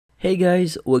Hey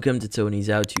guys, welcome to Tony's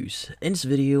How-Tos. In this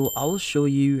video, I will show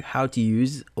you how to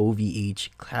use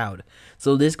OVHcloud.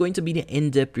 So this is going to be the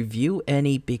in-depth review and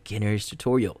a beginner's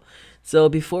tutorial. So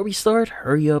before we start,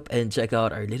 hurry up and check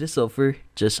out our latest software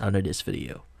just under this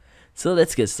video. So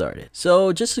let's get started.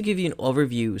 So just to give you an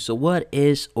overview, so what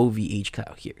is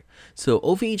OVHcloud here? So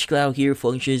OVHcloud here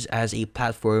functions as a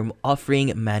platform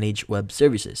offering managed web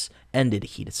services and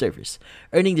dedicated servers,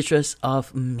 earning the trust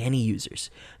of many users.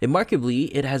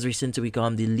 Remarkably, it has risen to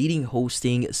become the leading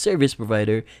hosting service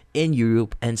provider in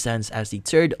Europe and stands as the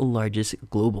third largest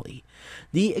globally.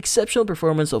 The exceptional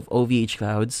performance of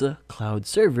OVHcloud's cloud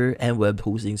server and web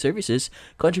hosting services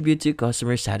contribute to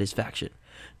customer satisfaction.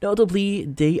 Notably,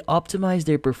 they optimize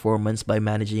their performance by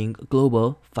managing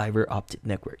global fiber optic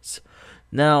networks.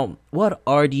 Now, what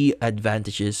are the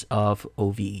advantages of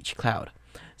OVHcloud?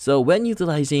 So when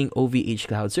utilizing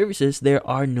OVHcloud services, there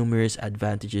are numerous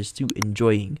advantages to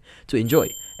enjoy,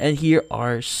 and here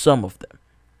are some of them.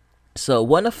 So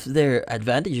one of their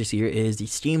advantages here is the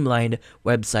streamlined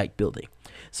website building.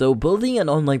 So building an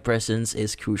online presence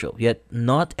is crucial, yet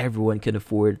not everyone can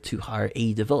afford to hire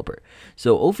a developer.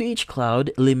 So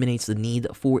OVHcloud eliminates the need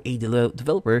for a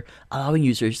developer, allowing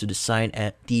users to design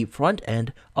at the front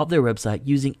end of their website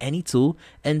using any tool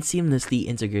and seamlessly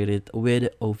integrate it with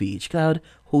OVHcloud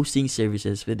hosting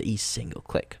services with a single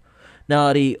click.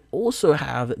 Now, they also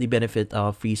have the benefit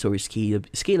of resource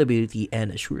scalability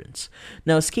and assurance.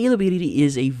 Now, scalability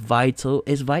is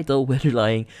vital when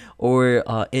relying or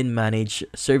in managed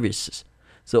services.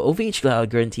 So OVHcloud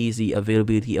guarantees the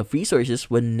availability of resources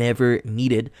whenever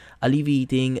needed,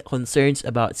 alleviating concerns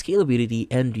about scalability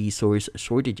and resource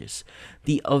shortages.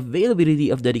 The availability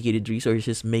of dedicated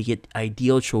resources make it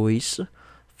ideal choice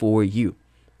for you.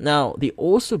 Now, they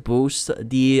also boast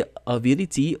the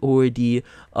ability or the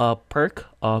perk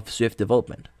of swift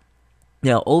development.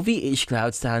 Now,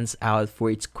 OVHcloud stands out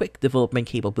for its quick development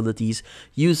capabilities.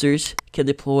 Users can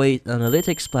deploy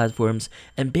analytics platforms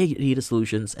and big data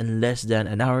solutions in less than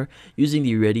an hour using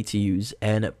the ready-to-use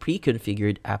and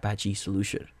pre-configured Apache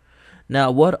solution.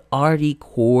 Now, what are the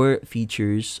core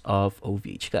features of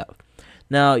OVHcloud?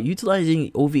 Now, utilizing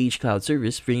OVHcloud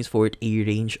service brings forth a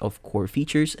range of core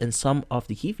features, and some of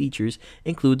the key features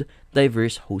include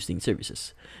diverse hosting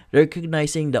services.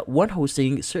 Recognizing that one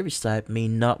hosting service type may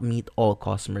not meet all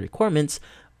customer requirements,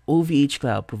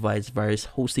 OVHcloud provides various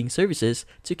hosting services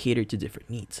to cater to different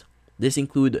needs. This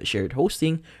include shared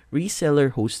hosting,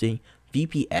 reseller hosting,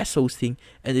 VPS hosting,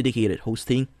 and dedicated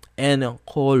hosting, and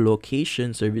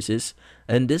co-location services,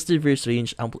 and this diverse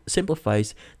range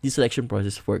simplifies the selection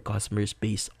process for customers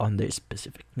based on their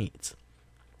specific needs.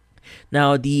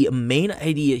 Now, the main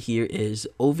idea here is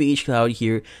OVHcloud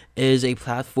here is a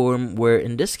platform where,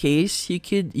 in this case, you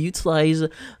could utilize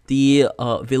the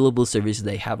available services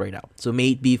they have right now. So may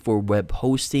it be for web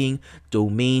hosting,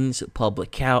 domains,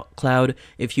 public cloud,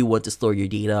 if you want to store your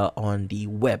data on the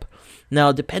web.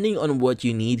 Now, depending on what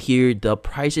you need here, the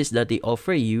prices that they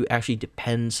offer you actually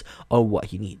depends on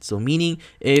what you need. So meaning,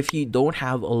 if you don't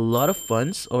have a lot of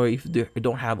funds or if you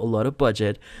don't have a lot of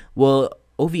budget, well,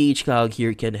 OVHcloud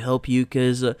here can help you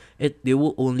because they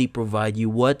will only provide you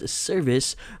what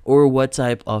service or what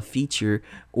type of feature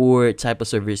or type of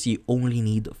service you only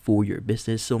need for your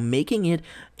business. So making it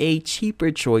a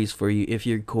cheaper choice for you if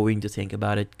you're going to think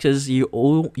about it, because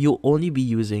you'll only be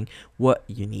using what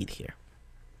you need here.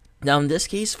 Now, in this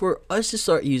case, for us to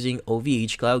start using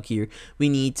OVHcloud here, we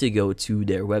need to go to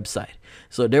their website.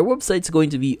 So their website is going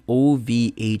to be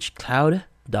OVHcloud.com.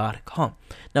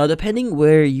 Now, depending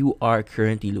where you are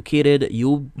currently located,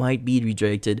 you might be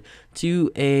redirected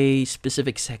to a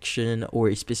specific section or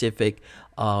a specific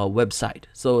website.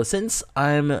 So since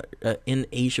I'm in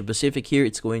Asia Pacific here,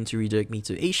 it's going to redirect me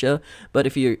to Asia. But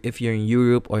if you're in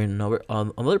Europe or in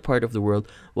another part of the world,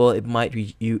 well, it might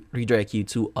redirect you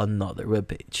to another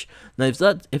webpage. Now,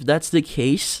 if that's the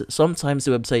case, sometimes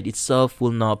the website itself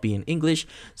will not be in English.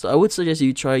 So I would suggest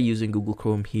you try using Google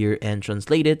Chrome here and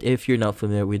translate it if you're not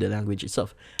familiar with the language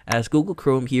itself, as Google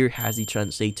Chrome here has the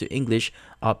translate to English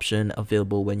option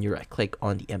available when you right click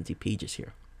on the empty pages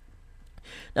here.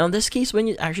 Now, in this case, when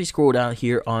you actually scroll down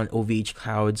here on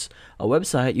OVHcloud's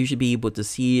website, you should be able to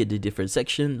see the different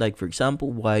section, like for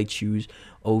example, why choose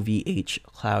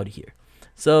OVHcloud here.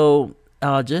 So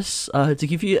just to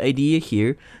give you an idea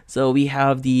here, so we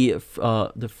have the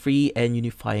free and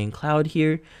unifying cloud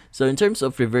here. So in terms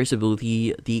of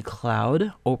reversibility, the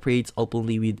cloud operates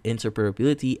openly with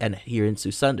interoperability and adherence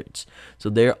to standards. So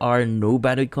there are no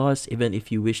bandwidth costs even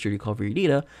if you wish to recover your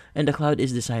data, and the cloud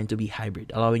is designed to be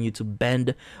hybrid, allowing you to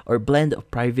blend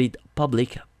private,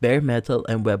 public, bare metal,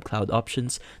 and web cloud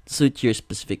options to suit your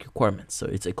specific requirements. So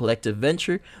it's a collective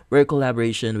venture where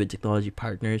collaboration with technology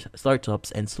partners, startups,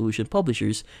 and solution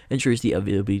publishers ensures the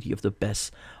availability of the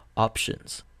best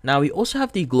options. Now we also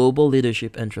have the global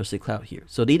leadership and trusted cloud here.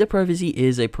 So data privacy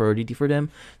is a priority for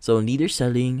them. So neither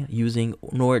selling, using,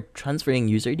 nor transferring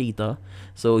user data.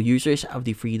 So users have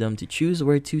the freedom to choose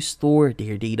where to store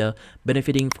their data,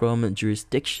 benefiting from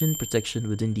jurisdiction protection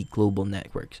within the global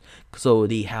networks. So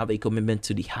they have a commitment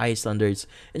to the highest standards,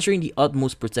 ensuring the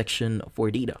utmost protection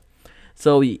for data.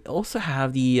 So we also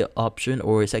have the option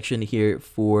or section here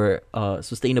for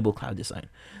sustainable cloud design.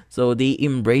 So they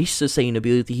embrace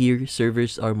sustainability here.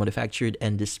 Servers are manufactured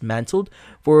and dismantled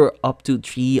for up to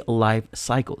 3 life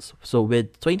cycles. So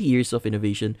with 20 years of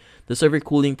innovation, the server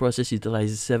cooling process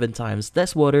utilizes 7 times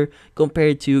less water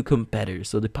compared to competitors.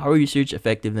 So the power usage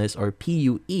effectiveness, or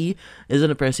PUE, is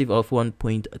an impressive of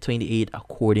 1.28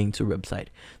 according to website.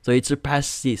 So it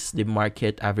surpasses the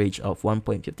market average of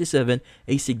 1.57,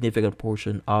 a significant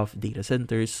portion of data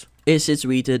centers is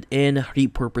situated in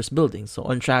repurposed buildings, so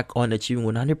on track on achieving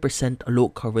 100% low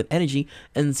carbon energy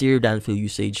and zero landfill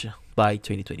usage by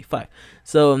 2025.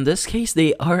 So in this case,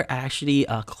 they are actually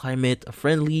climate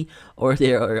friendly, or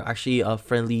they are actually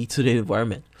friendly to the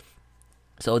environment.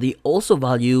 So they also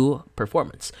value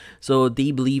performance. So they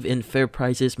believe in fair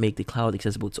prices, make the cloud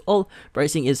accessible to all.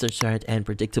 Pricing is transparent and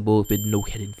predictable with no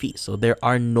hidden fees. So there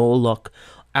are no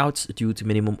lockouts due to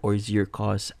minimum or zero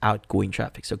cost outgoing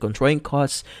traffic. So controlling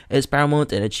costs is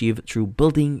paramount and achieved through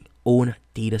building own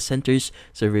data centers,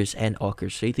 servers, and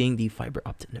orchestrating the fiber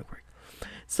optic network.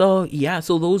 So yeah,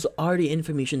 so those are the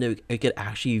information that I could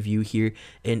actually view here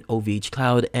in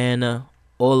OVHcloud, and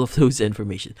all of those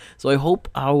information. So I hope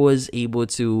I was able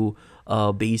to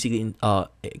basically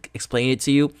explain it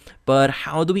to you. But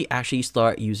how do we actually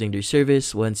start using their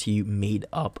service once you made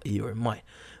up your mind?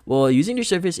 Well, using their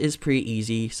service is pretty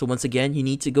easy. So once again, you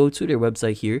need to go to their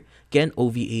website here, again,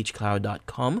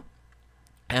 OVHcloud.com.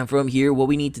 And from here, what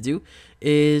we need to do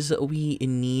is we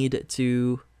need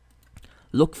to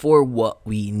look for what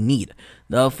we need.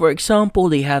 Now, for example,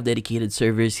 they have dedicated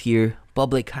servers here,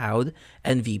 public cloud,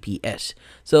 and VPS.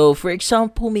 So for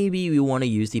example, maybe we want to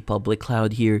use the public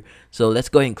cloud here. So let's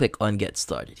go ahead and click on get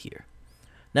started here.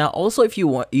 Now, also, if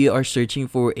you are searching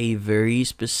for a very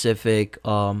specific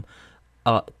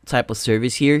type of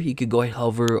service here, you could go ahead and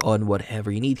hover on whatever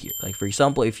you need here. Like for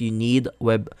example, if you need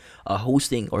web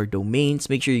hosting or domains,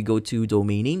 make sure you go to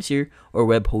domain names here, or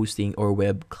web hosting or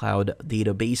web cloud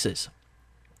databases.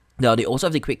 Now, they also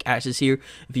have the quick access here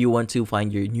if you want to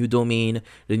find your new domain,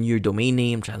 the new domain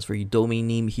name, transfer your domain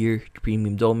name here,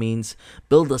 premium domains,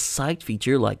 build a site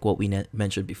feature like what we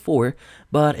mentioned before.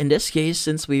 But in this case,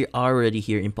 since we are already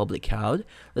here in public cloud,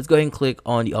 let's go ahead and click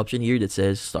on the option here that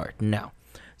says start now.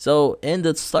 So in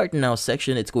the start now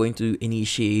section, it's going to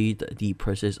initiate the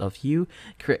process of you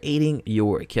creating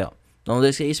your account. Now in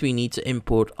this case, we need to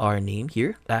input our name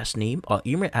here, last name, our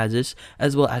email address,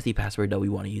 as well as the password that we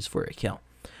want to use for our account.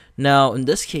 Now, in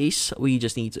this case, we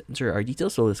just need to enter our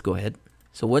details, so let's go ahead.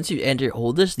 So once you enter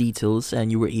all these details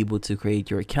and you were able to create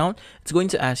your account, it's going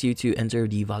to ask you to enter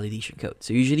the validation code.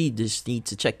 So usually you just need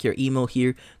to check your email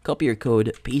here, copy your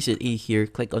code, paste it in here,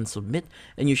 click on submit,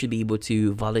 and you should be able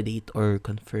to validate or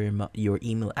confirm your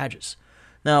email address.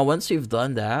 Now, once you've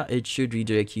done that, it should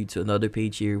redirect you to another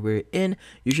page here wherein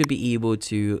you should be able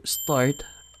to start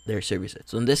their services.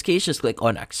 So in this case, just click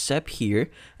on accept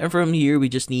here, and from here we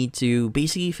just need to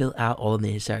basically fill out all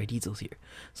the necessary details here.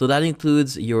 So that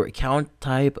includes your account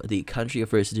type, the country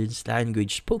of residence,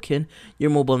 language spoken, your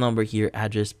mobile number here,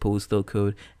 address, postal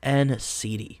code, and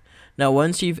city. Now,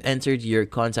 once you've entered your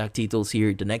contact details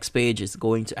here, the next page is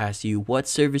going to ask you what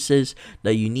services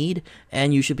that you need,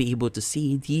 and you should be able to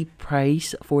see the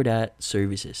price for that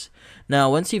services. Now,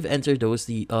 once you've entered those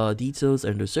details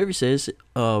and the services,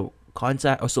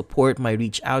 contact or support might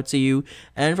reach out to you,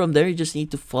 and from there you just need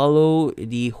to follow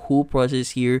the whole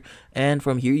process here, and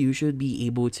from here you should be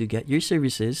able to get your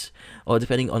services, or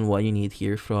depending on what you need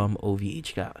here, from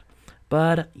OVHcloud.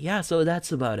 But yeah, so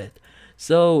that's about it.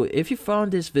 So if you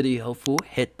found this video helpful,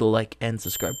 hit the like and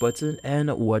subscribe button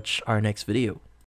and watch our next video.